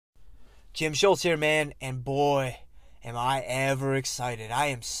Jim Schultz here, man, and boy, am I ever excited. I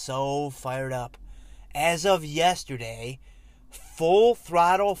am so fired up. As of yesterday, Full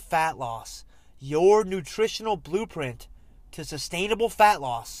Throttle Fat Loss, your nutritional blueprint to sustainable fat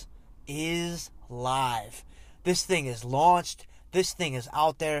loss, is live. This thing is launched, this thing is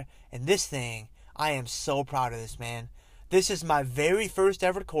out there, and this thing, I am so proud of this, man. This is my very first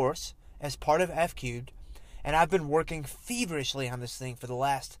ever course as part of F Cubed, and I've been working feverishly on this thing for the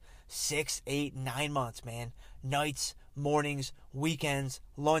last 6, 8, 9 months, man. Nights, mornings, weekends,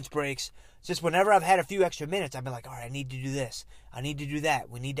 lunch breaks. Just whenever I've had a few extra minutes, I've been like, all right, I need to do this. I need to do that.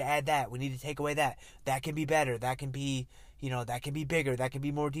 We need to add that. We need to take away that. That can be better. That can be, that can be bigger. That can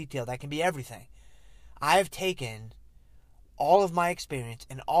be more detailed. That can be everything. I've taken all of my experience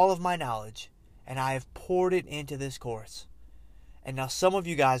and all of my knowledge, and I have poured it into this course. And now some of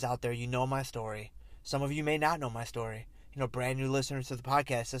you guys out there, you know my story. Some of you may not know my story. Brand new listeners to the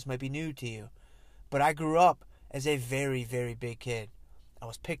podcast, this might be new to you. But I grew up as a very, very big kid. I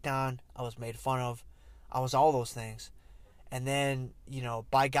was picked on. I was made fun of. I was all those things. And then,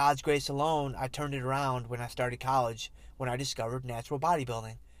 by God's grace alone, I turned it around when I started college, when I discovered natural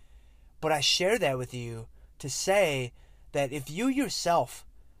bodybuilding. But I share that with you to say that if you yourself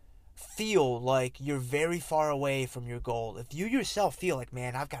feel like you're very far away from your goal, if you yourself feel like,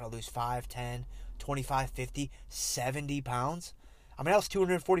 man, I've got to lose 5, 10, 25, 50, 70 pounds. I was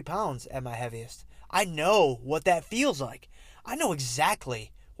 240 pounds at my heaviest. I know what that feels like. I know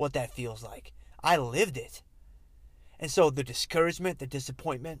exactly what that feels like. I lived it. And so the discouragement, the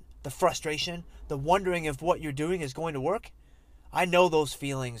disappointment, the frustration, the wondering if what you're doing is going to work, I know those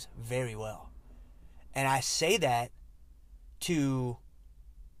feelings very well. And I say that to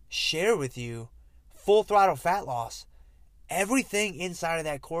share with you Full Throttle Fat Loss. Everything inside of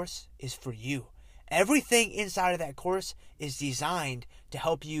that course is for you. Everything inside of that course is designed to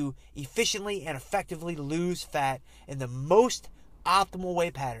help you efficiently and effectively lose fat in the most optimal way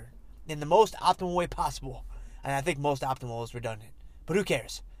in the most optimal way possible. And I think most optimal is redundant, but who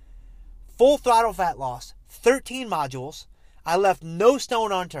cares? Full Throttle Fat Loss, 13 modules. I left no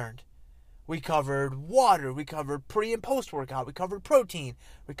stone unturned. We covered water, we covered pre and post workout, we covered protein,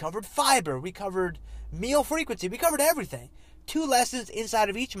 we covered fiber, we covered meal frequency, we covered everything. 2 lessons inside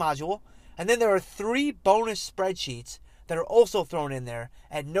of each module. And then there are 3 bonus spreadsheets that are also thrown in there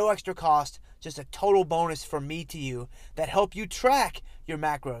at no extra cost, just a total bonus from me to you, that help you track your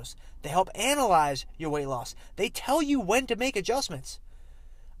macros. They help analyze your weight loss. They tell you when to make adjustments.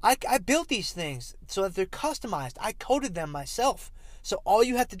 I built these things so that they're customized. I coded them myself. So all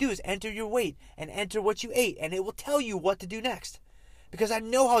you have to do is enter your weight and enter what you ate, and it will tell you what to do next. Because I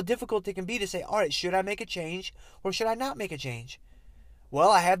know how difficult it can be to say, all right, should I make a change or should I not make a change? Well,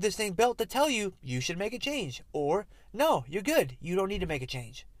 I have this thing built to tell you, you should make a change. Or, no, you're good. You don't need to make a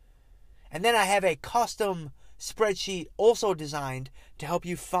change. And then I have a custom spreadsheet also designed to help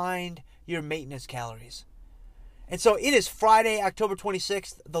you find your maintenance calories. And so it is Friday, October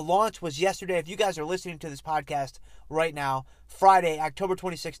 26th. The launch was yesterday. If you guys are listening to this podcast right now, Friday, October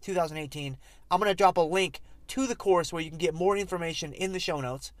 26th, 2018, I'm going to drop a link to the course where you can get more information in the show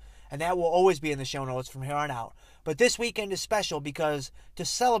notes. And that will always be in the show notes from here on out. But this weekend is special because to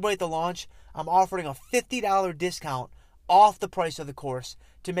celebrate the launch, I'm offering a $50 discount off the price of the course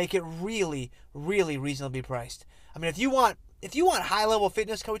to make it really, really reasonably priced. If you want high-level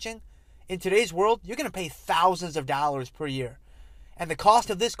fitness coaching in today's world, you're going to pay thousands of dollars per year. And the cost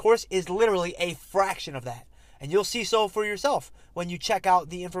of this course is literally a fraction of that. And you'll see so for yourself when you check out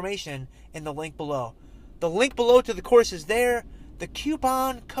the information in the link below. The link below to the course is there. The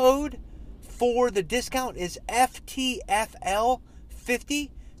coupon code for the discount is FTFL50.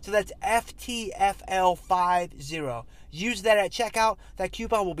 So that's FTFL50. Use that at checkout. That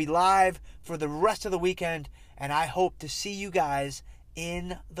coupon will be live for the rest of the weekend. And I hope to see you guys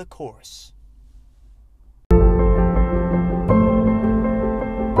in the course.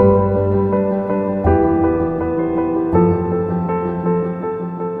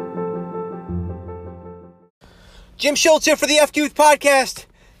 Jim Schultz here for the F Cubed podcast.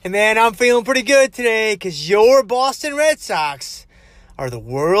 And man, I'm feeling pretty good today because your Boston Red Sox are the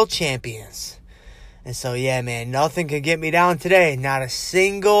world champions. And so, yeah, man, nothing can get me down today. Not a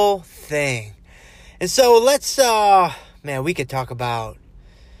single thing. And so let's, we could talk about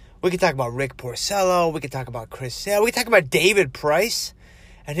Rick Porcello. We could talk about Chris Sale. We could talk about David Price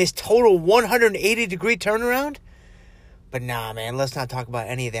and his total 180-degree turnaround. But nah, man, let's not talk about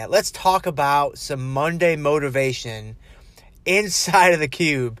any of that. Let's talk about some Monday motivation inside of the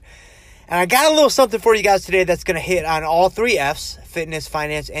Cube. And I got a little something for you guys today that's going to hit on all 3 F's, fitness,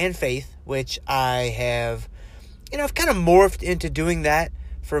 finance, and faith, which I have, I've kind of morphed into doing that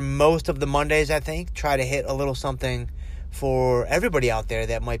for most of the Mondays, I think. Try to hit a little something for everybody out there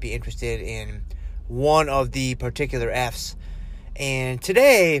that might be interested in one of the particular F's. And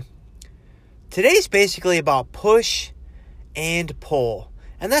today's basically about push and pull.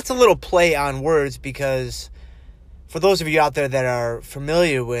 And that's a little play on words because for those of you out there that are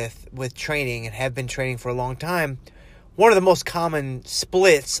familiar with training and have been training for a long time, one of the most common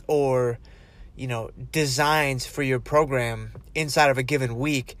splits or designs for your program inside of a given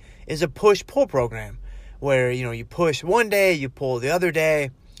week is a push-pull program where, you push one day, you pull the other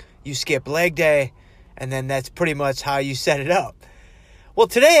day, you skip leg day, and then that's pretty much how you set it up. Well,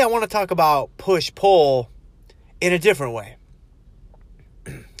 today I want to talk about push-pull in a different way.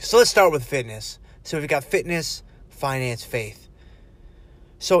 So let's start with fitness. So we've got fitness, finance, faith.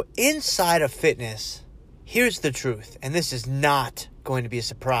 So inside of fitness, here's the truth, and this is not going to be a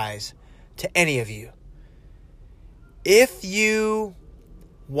surprise to any of you. If you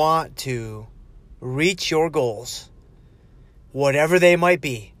want to reach your goals, whatever they might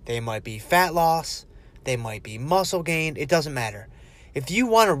be fat loss, they might be muscle gain, it doesn't matter. If you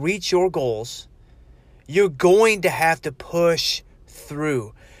want to reach your goals, you're going to have to push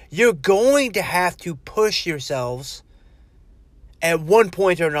through. You're going to have to push yourselves at one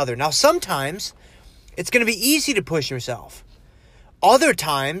point or another. Now, sometimes it's going to be easy to push yourself. Other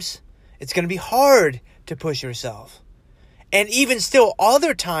times, it's going to be hard to push yourself. And even still,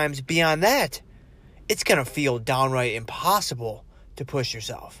 other times beyond that, it's going to feel downright impossible to push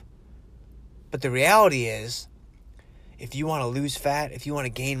yourself. But the reality is, if you want to lose fat, if you want to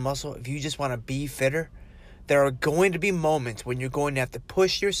gain muscle, if you just want to be fitter, there are going to be moments when you're going to have to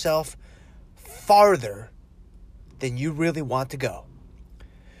push yourself farther than you really want to go.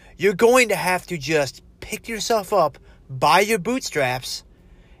 You're going to have to just pick yourself up by your bootstraps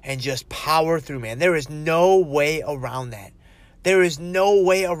and just power through, man. There is no way around that. There is no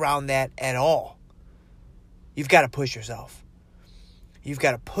way around that at all. You've got to push yourself. You've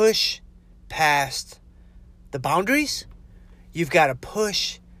got to push past the boundaries. You've got to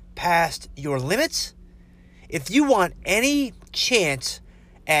push past your limits. If you want any chance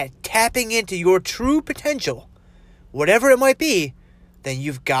at tapping into your true potential, whatever it might be, then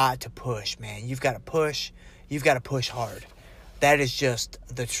you've got to push, man. You've got to push. You've got to push hard. That is just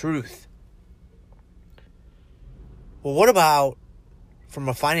the truth. Well, what about from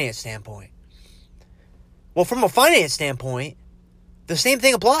a finance standpoint? Well, from a finance standpoint, the same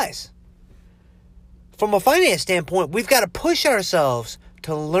thing applies. From a finance standpoint, we've got to push ourselves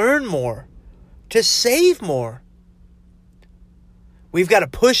to learn more, to save more. We've got to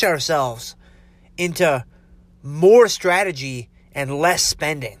push ourselves into more strategy and less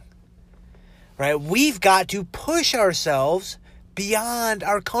spending. Right? We've got to push ourselves beyond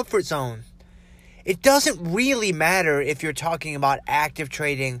our comfort zone. It doesn't really matter if you're talking about active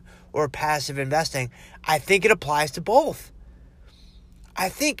trading or passive investing. I think it applies to both. I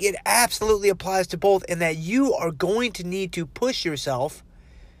think it absolutely applies to both in that you are going to need to push yourself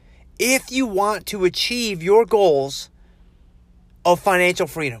if you want to achieve your goals of financial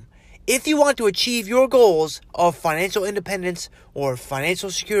freedom. If you want to achieve your goals of financial independence or financial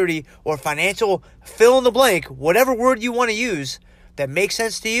security or financial fill in the blank, whatever word you want to use that makes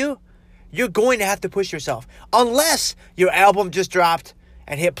sense to you, you're going to have to push yourself. Unless your album just dropped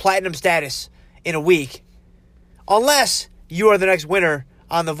and hit platinum status in a week. Unless you are the next winner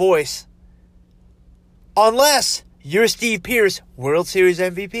on The Voice. Unless you're Steve Pearce, World Series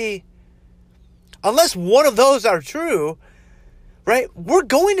MVP. Unless one of those are true, right? We're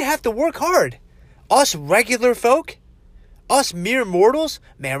going to have to work hard. Us regular folk, us mere mortals,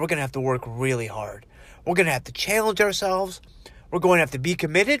 man, we're going to have to work really hard. We're going to have to challenge ourselves. We're going to have to be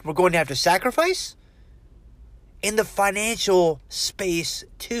committed. We're going to have to sacrifice in the financial space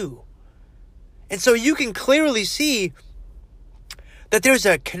too. And so you can clearly see that there's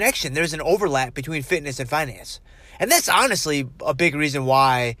a connection, there's an overlap between fitness and finance. And that's honestly a big reason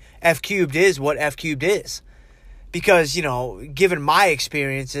why F Cubed is what F Cubed is. Because, given my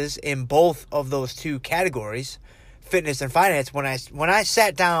experiences in both of those two categories, fitness and finance, when I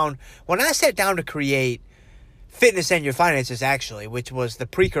sat down to create Fitness and Your Finances, actually, which was the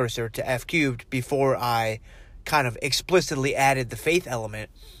precursor to F Cubed before I kind of explicitly added the faith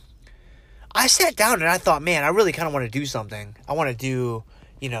element, I sat down and I thought, man, I really kind of want to do something. I want to do,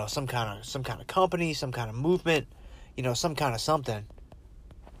 some kind of company, some kind of movement, some kind of something.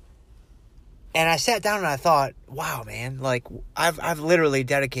 And I sat down and I thought, wow, man, like I've literally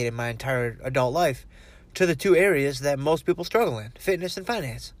dedicated my entire adult life to the two areas that most people struggle in, fitness and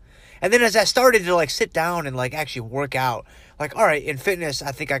finance. And then as I started to sit down and actually work out, all right, in fitness,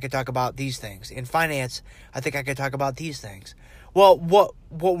 I think I could talk about these things. In finance, I think I could talk about these things. Well, what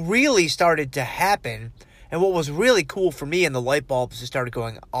really started to happen, and what was really cool for me, and the light bulbs just started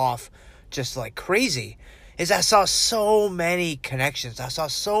going off just like crazy, is I saw so many connections. I saw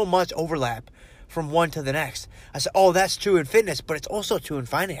so much overlap from one to the next. I said, oh, that's true in fitness, but it's also true in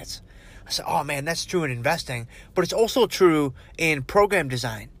finance. I said, oh man, that's true in investing, but it's also true in program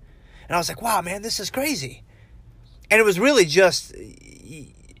design. And I was like, wow, man, this is crazy. And it was really I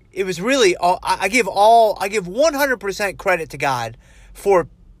give 100% credit to God for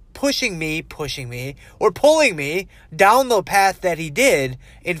pushing me, or pulling me down the path that he did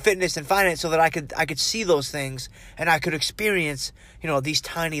in fitness and finance, so that I could see those things, and I could experience, these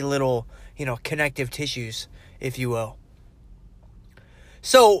tiny little, connective tissues, if you will.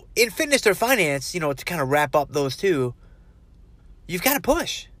 So in fitness or finance, to kind of wrap up those two, you've got to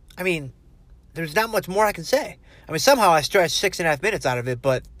push. I mean, there's not much more I can say. I mean, somehow I stretched 6.5 minutes out of it,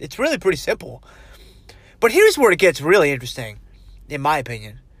 but it's really pretty simple. But here's where it gets really interesting, in my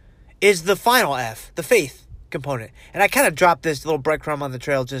opinion, is the final F, the faith component. And I kind of dropped this little breadcrumb on the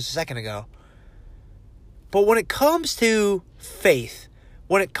trail just a second ago. But when it comes to faith,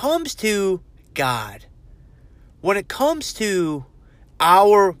 when it comes to God, when it comes to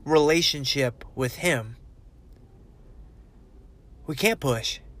our relationship with him, we can't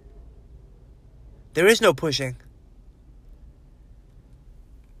push. There is no pushing.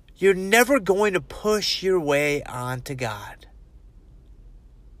 You're never going to push your way onto God.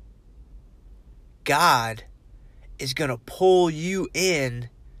 God is going to pull you in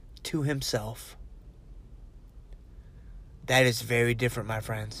to himself. That is very different, my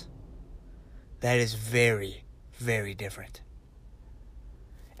friends. That is very, very different.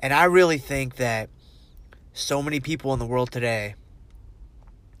 And I really think that so many people in the world today,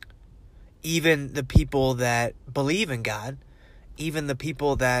 even the people that believe in God, even the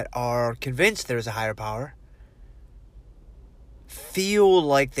people that are convinced there's a higher power, feel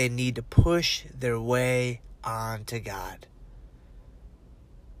like they need to push their way onto God,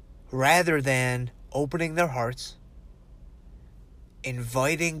 rather than opening their hearts,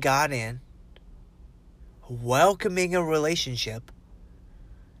 inviting God in, welcoming a relationship,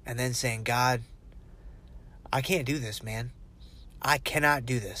 and then saying, God, I can't do this, man. I cannot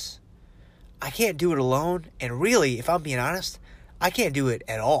do this. I can't do it alone. And really, if I'm being honest, I can't do it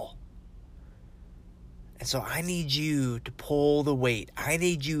at all. And so I need you to pull the weight. I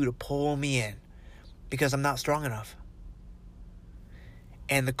need you to pull me in, because I'm not strong enough.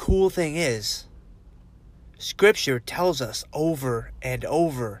 And the cool thing is, Scripture tells us over and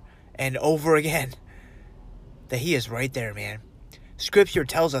over and over again that he is right there, man. Scripture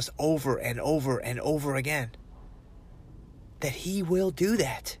tells us over and over and over again that he will do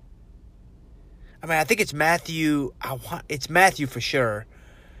that. I mean, I think it's Matthew. It's Matthew for sure.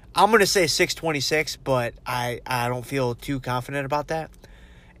 I'm going to say 6:26, but I don't feel too confident about that.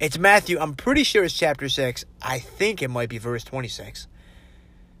 It's Matthew. I'm pretty sure it's chapter 6. I think it might be verse 26.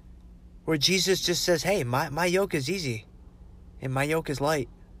 Where Jesus just says, hey, my yoke is easy and my yoke is light.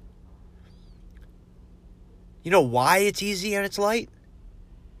 You know why it's easy and it's light?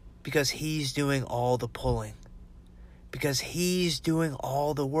 Because he's doing all the pulling. Because he's doing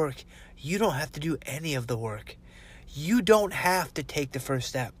all the work. You don't have to do any of the work. You don't have to take the first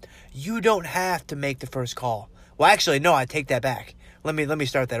step. You don't have to make the first call. Well, actually, no, I take that back. Let me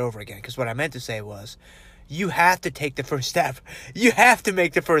start that over again, because what I meant to say was, you have to take the first step. You have to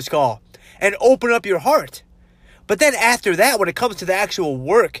make the first call and open up your heart. But then after that, when it comes to the actual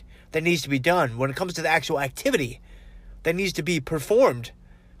work that needs to be done, when it comes to the actual activity that needs to be performed,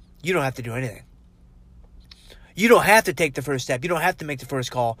 you don't have to do anything. You don't have to take the first step. You don't have to make the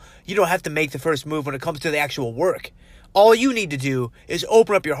first call. You don't have to make the first move when it comes to the actual work. All you need to do is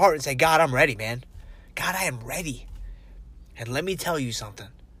open up your heart and say, God, I'm ready, man. God, I am ready. And let me tell you something.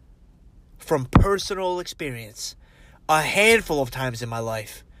 From personal experience, a handful of times in my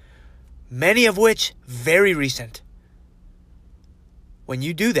life, many of which very recent, when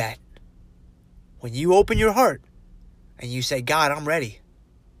you do that, when you open your heart and you say, God, I'm ready.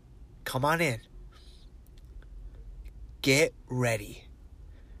 Come on in. Get ready.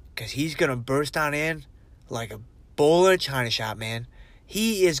 Because he's going to burst on in like a bull in a china shop, man.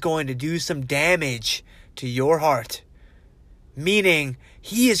 He is going to do some damage to your heart. Meaning,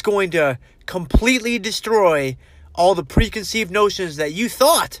 he is going to completely destroy all the preconceived notions that you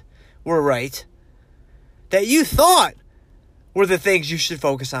thought were right. That you thought were the things you should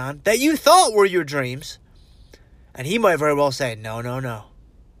focus on. That you thought were your dreams. And he might very well say, no.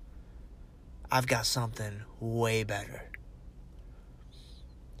 I've got something way better.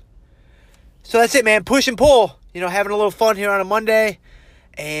 So that's it, man. Push and pull. Having a little fun here on a Monday.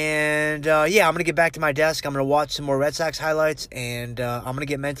 And, I'm going to get back to my desk. I'm going to watch some more Red Sox highlights, and I'm going to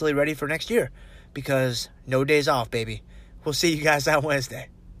get mentally ready for next year because no days off, baby. We'll see you guys on Wednesday.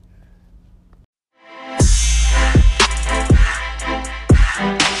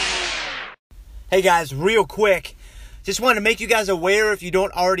 Hey, guys, real quick. Just wanted to make you guys aware, if you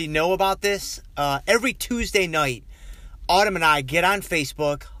don't already know about this, every Tuesday night, Autumn and I get on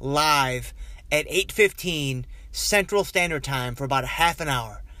Facebook live at 8:15 Central Standard Time for about a half an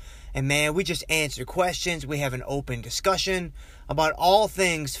hour. And man, we just answer questions. We have an open discussion about all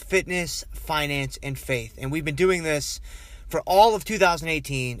things fitness, finance, and faith. And we've been doing this for all of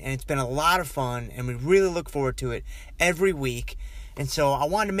 2018, and it's been a lot of fun, and we really look forward to it every week. And so I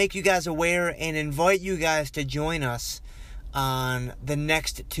wanted to make you guys aware and invite you guys to join us on the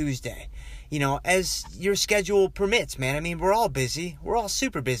next Tuesday. You know, as your schedule permits, man. I mean, we're all busy. We're all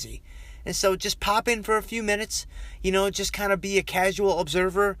super busy. And so just pop in for a few minutes, you know, just kind of be a casual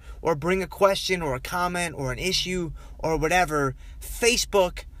observer or bring a question or a comment or an issue or whatever.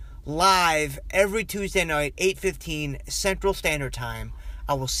 Facebook live every Tuesday night, 8:15 Central Standard Time.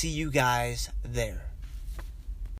 I will see you guys there.